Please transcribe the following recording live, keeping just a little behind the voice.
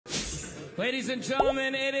Ladies and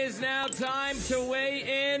gentlemen, it is now time to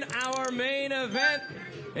weigh in our main event.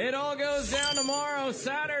 It all goes down tomorrow,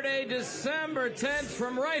 Saturday, December 10th,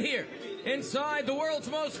 from right here inside the world's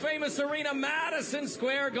most famous arena, Madison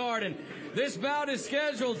Square Garden. This bout is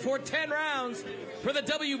scheduled for 10 rounds for the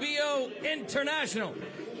WBO International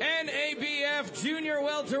NABF Junior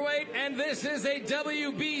Welterweight, and this is a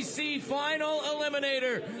WBC Final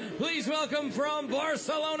Eliminator. Please welcome from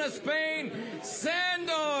Barcelona, Spain,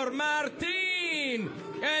 Sandor Martin,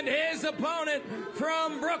 and his opponent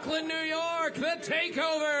from Brooklyn, New York, the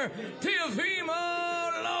Takeover,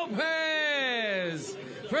 Teofimo Lopez.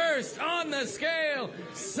 First on the scale,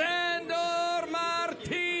 Sandor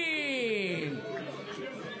Martin.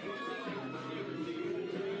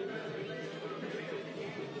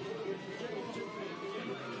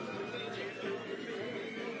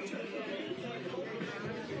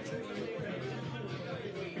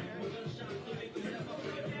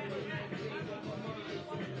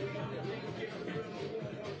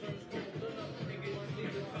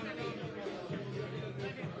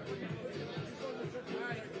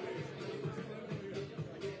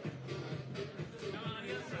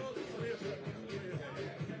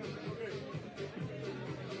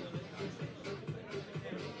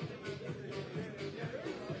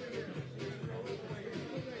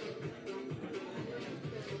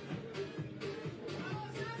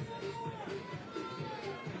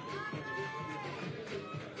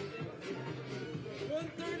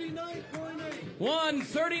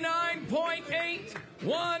 139.8.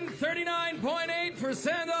 139.8 for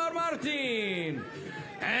Sandor Martin.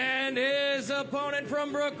 And his opponent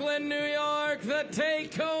from Brooklyn, New York, the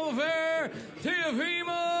Takeover,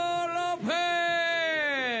 Teofimo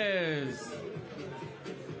Lopez.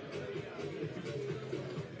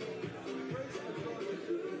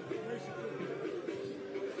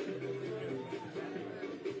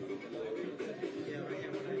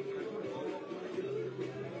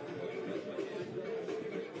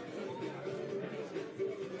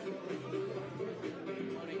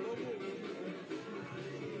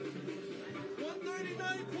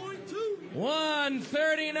 One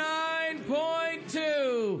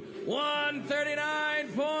 39.2.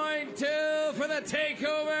 139.2 for the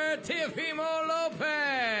Takeover, Teofimo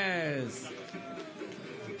Lopez.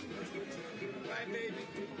 Bye, baby.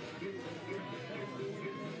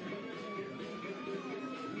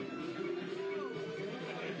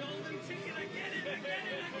 Golden ticket, I get it.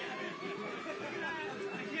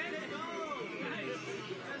 Oh, nice.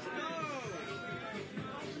 Let's go.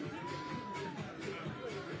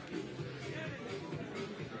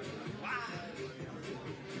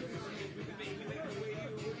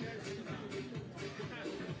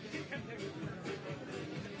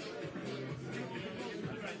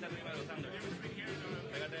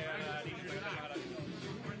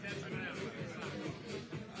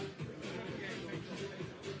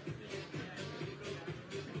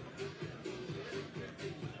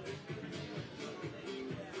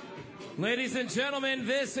 Ladies and gentlemen,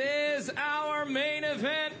 this is our main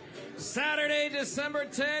event. Saturday, December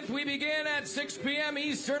 10th. We begin at 6 p.m.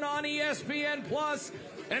 Eastern on ESPN Plus,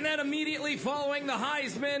 and then immediately following the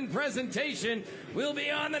Heisman presentation, we'll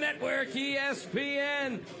be on the network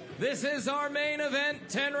ESPN. This is our main event,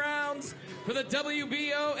 10 rounds for the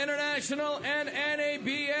WBO International and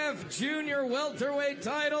NABF Junior Welterweight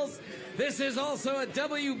titles. This is also a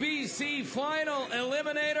WBC Final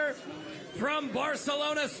Eliminator. From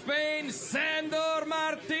Barcelona, Spain, Sandor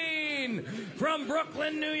Martin. From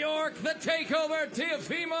Brooklyn, New York, the Takeover,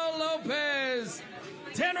 Teofimo Lopez.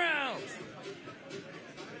 10 rounds.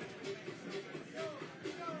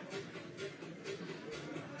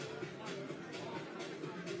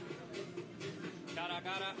 Cara,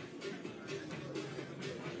 cara.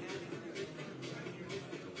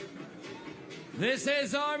 This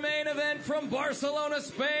is our main event from Barcelona,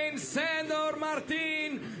 Spain, Sandor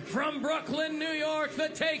Martin. From Brooklyn, New York, the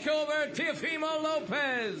Takeover, Teofimo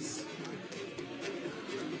Lopez.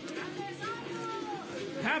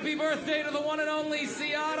 Happy birthday to the one and only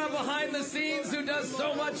Ciara behind the scenes, who does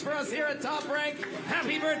so much for us here at Top Rank.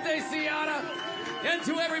 Happy birthday, Ciara. And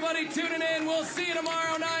to everybody tuning in, we'll see you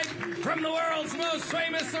tomorrow night from the world's most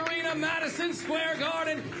famous arena, Madison Square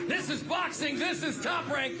Garden. This is boxing. This is Top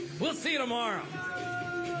Rank. We'll see you tomorrow.